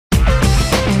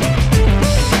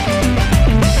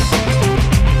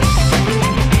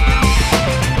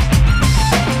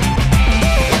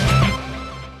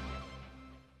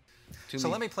So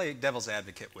let me play devil's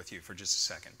advocate with you for just a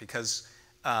second, because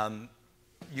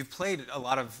you've played a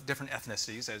lot of different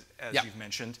ethnicities, as you've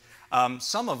mentioned,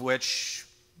 some of which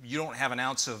you don't have an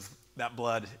ounce of that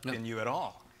blood in you at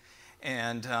all.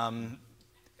 And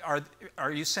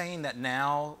are you saying that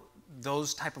now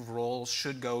those type of roles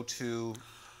should go to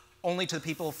only to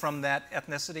people from that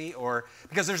ethnicity, or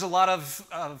because there's a lot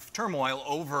of turmoil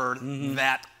over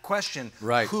that question,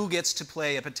 who gets to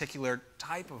play a particular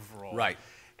type of role,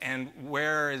 and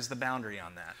where is the boundary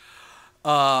on that?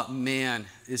 Man,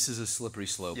 this is a slippery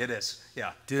slope. It is,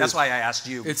 yeah. Dude, that's why I asked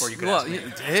you before you could ask me.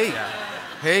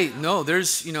 Hey, no,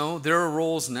 there's, there are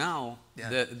roles now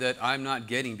that I'm not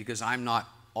getting because I'm not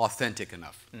authentic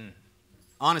enough.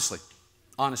 Honestly,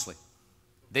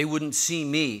 they wouldn't see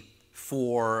me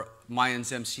for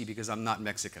Mayans MC because I'm not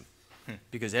Mexican.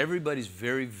 Because everybody's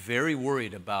very, very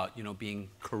worried about, being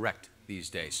correct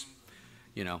these days.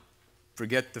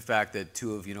 Forget the fact that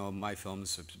 2 of, my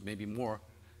films, maybe more,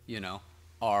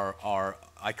 are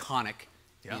iconic,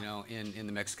 in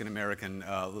the Mexican-American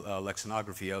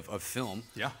lexicography of film.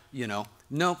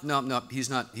 No, he's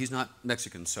not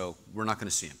Mexican, so we're not going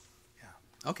to see him.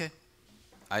 Okay,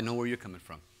 I know where you're coming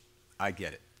from. I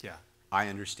get it. I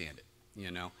understand it.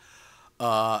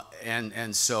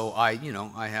 And so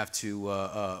I have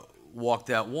to walk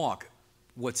that walk.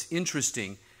 What's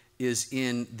interesting is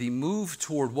in the move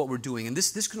toward what we're doing, and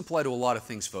this can apply to a lot of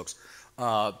things, folks.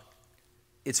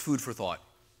 It's food for thought,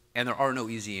 and there are no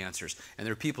easy answers. And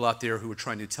there are people out there who are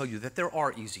trying to tell you that there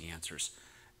are easy answers,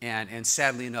 and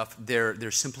sadly enough,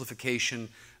 their simplification,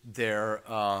 their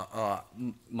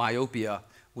myopia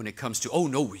when it comes to, oh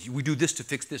no, we do this to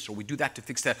fix this, or we do that to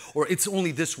fix that, or it's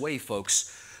only this way,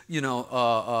 folks.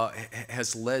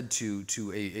 Has led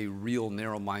to a real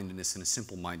narrow-mindedness and a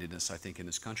simple-mindedness, I think, in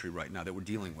this country right now that we're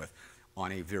dealing with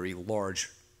on a very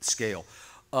large scale.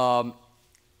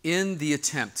 In the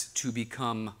attempt to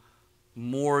become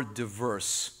more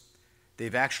diverse,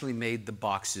 they've actually made the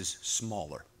boxes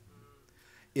smaller.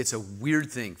 It's a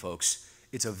weird thing, folks.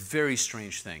 It's a very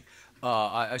strange thing.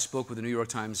 I spoke with a New York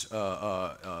Times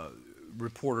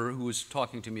reporter who was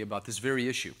talking to me about this very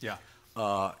issue.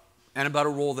 And about a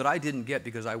role that I didn't get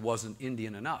because I wasn't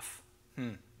Indian enough,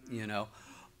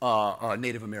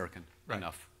 Native American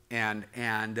enough, and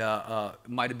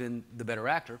might have been the better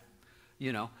actor,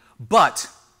 but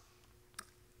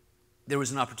there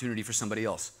was an opportunity for somebody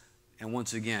else. And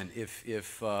once again, if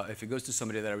it goes to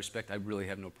somebody that I respect, I really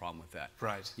have no problem with that.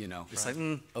 It's like,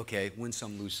 okay, win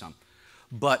some, lose some.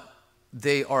 But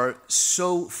they are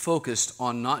so focused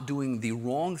on not doing the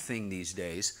wrong thing these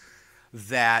days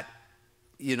that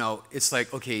it's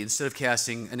like, okay, instead of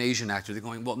casting an Asian actor, they're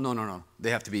going, well, no,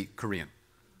 they have to be Korean.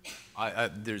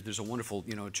 There's a wonderful,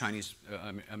 Chinese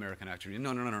American actor.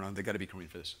 No, they got to be Korean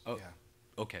for this. Oh,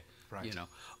 okay,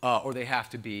 or they have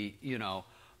to be,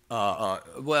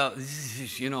 well,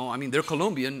 I mean, they're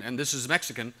Colombian and this is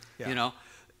Mexican.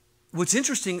 What's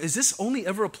interesting is this only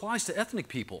ever applies to ethnic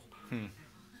people.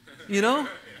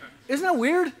 Isn't that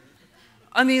weird?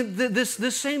 I mean,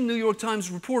 this same New York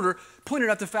Times reporter pointed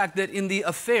out the fact that in The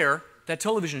Affair, that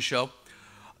television show,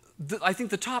 I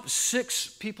think the top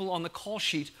 6 people on the call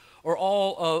sheet are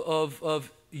all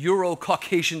of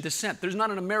Euro-Caucasian descent. There's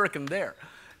not an American there.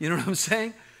 You know what I'm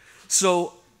saying?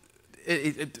 So,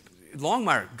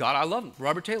 Longmire, God, I love him,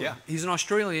 Robert Taylor. He's an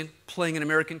Australian playing an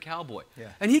American cowboy.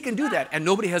 And he can do that, and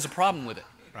nobody has a problem with it.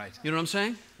 You know what I'm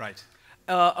saying?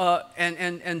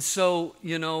 And so,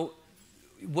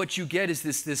 what you get is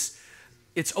this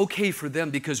it's okay for them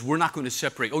because we're not going to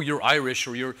separate, oh, you're Irish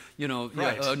or you're,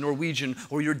 Norwegian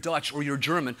or you're Dutch or you're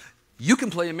German. You can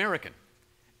play American.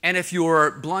 And if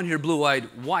you're blonde-haired, blue-eyed,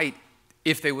 white,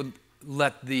 if they would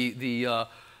let the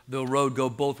road go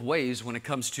both ways when it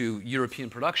comes to European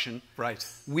production,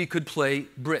 we could play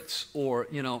Brits or,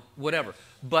 whatever.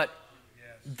 But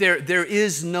there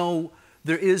is no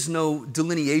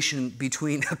delineation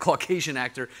between a Caucasian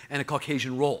actor and a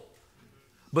Caucasian role.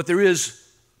 But there is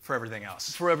for everything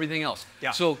else. For everything else.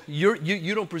 So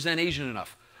you don't present Asian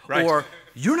enough. Or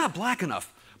you're not black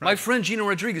enough. My friend Gina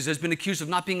Rodriguez has been accused of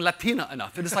not being Latina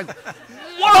enough. And it's like,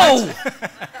 whoa!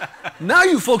 Now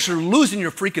you folks are losing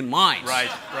your freaking minds.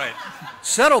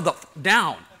 Settle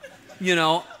down,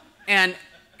 And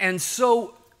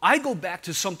so I go back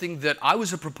to something that I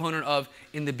was a proponent of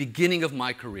in the beginning of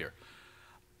my career.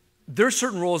 There are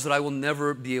certain roles that I will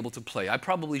never be able to play. I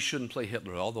probably shouldn't play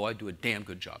Hitler, although I do a damn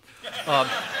good job.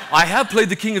 I have played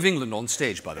the King of England on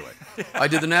stage, by the way. I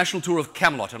did the national tour of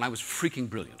Camelot, and I was freaking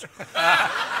brilliant.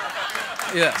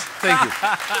 Yes, thank you.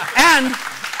 And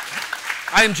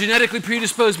I am genetically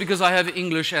predisposed because I have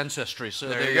English ancestry. So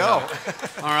there you go.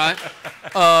 All right.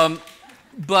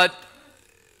 But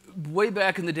way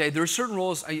back in the day, there are certain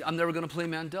roles. I'm never going to play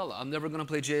Mandela. I'm never going to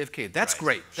play JFK. That's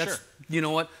great. That's, you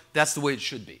know what? That's the way it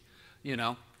should be. You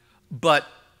know, but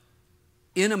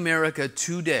in America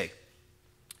today,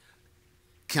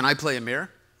 can I play a mayor?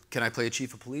 Can I play a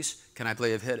chief of police? Can I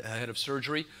play a head of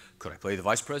surgery? Could I play the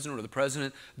vice president or the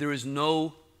president? There is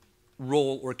no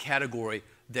role or category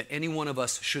that any one of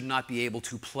us should not be able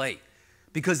to play,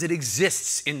 because it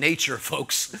exists in nature,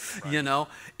 folks. You know,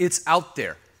 it's out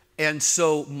there. And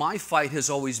so my fight has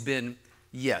always been,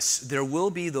 yes, there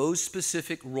will be those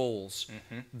specific roles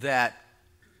that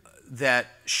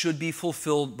should be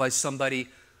fulfilled by somebody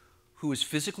who is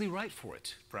physically right for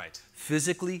it.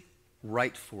 Physically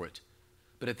right for it.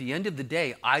 But at the end of the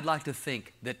day, I'd like to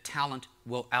think that talent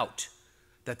will out,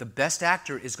 that the best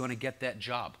actor is going to get that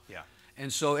job.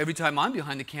 And so every time I'm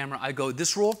behind the camera, I go,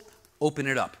 this role, open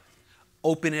it up.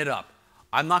 Open it up.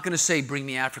 I'm not going to say bring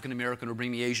me African American or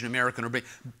bring me Asian American or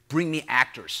bring me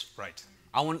actors.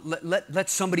 I want let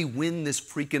somebody win this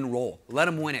freaking role. Let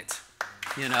them win it.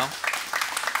 You know,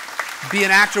 be an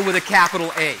actor with a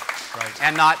capital A,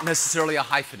 and not necessarily a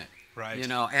hyphenate. You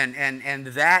know, and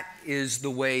that is the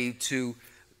way to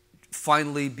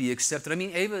finally be accepted. I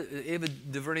mean, Ava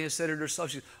DuVernay has said it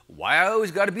herself. She's, why I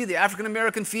always got to be the African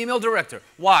American female director?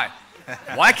 Why?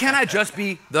 Why can't I just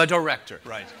be the director?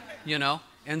 You know,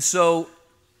 and so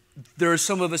there are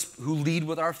some of us who lead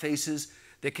with our faces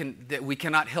that we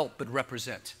cannot help but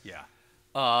represent.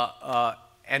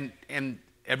 And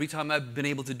every time I've been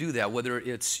able to do that, whether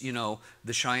it's, you know,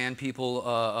 the Cheyenne people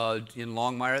in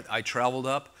Longmire, I traveled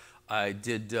up. I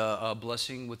did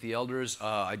Blessing with the Elders.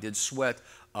 I did Sweat.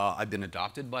 I've been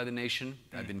adopted by the nation.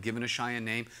 I've been given a Cheyenne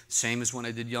name. Same as when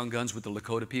I did Young Guns with the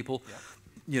Lakota people.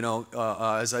 You know,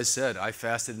 as I said, I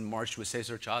fasted and marched with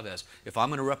Cesar Chavez. If I'm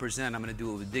going to represent, I'm going to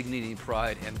do it with dignity and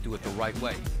pride and do it the right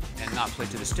way and not play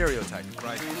to the stereotype.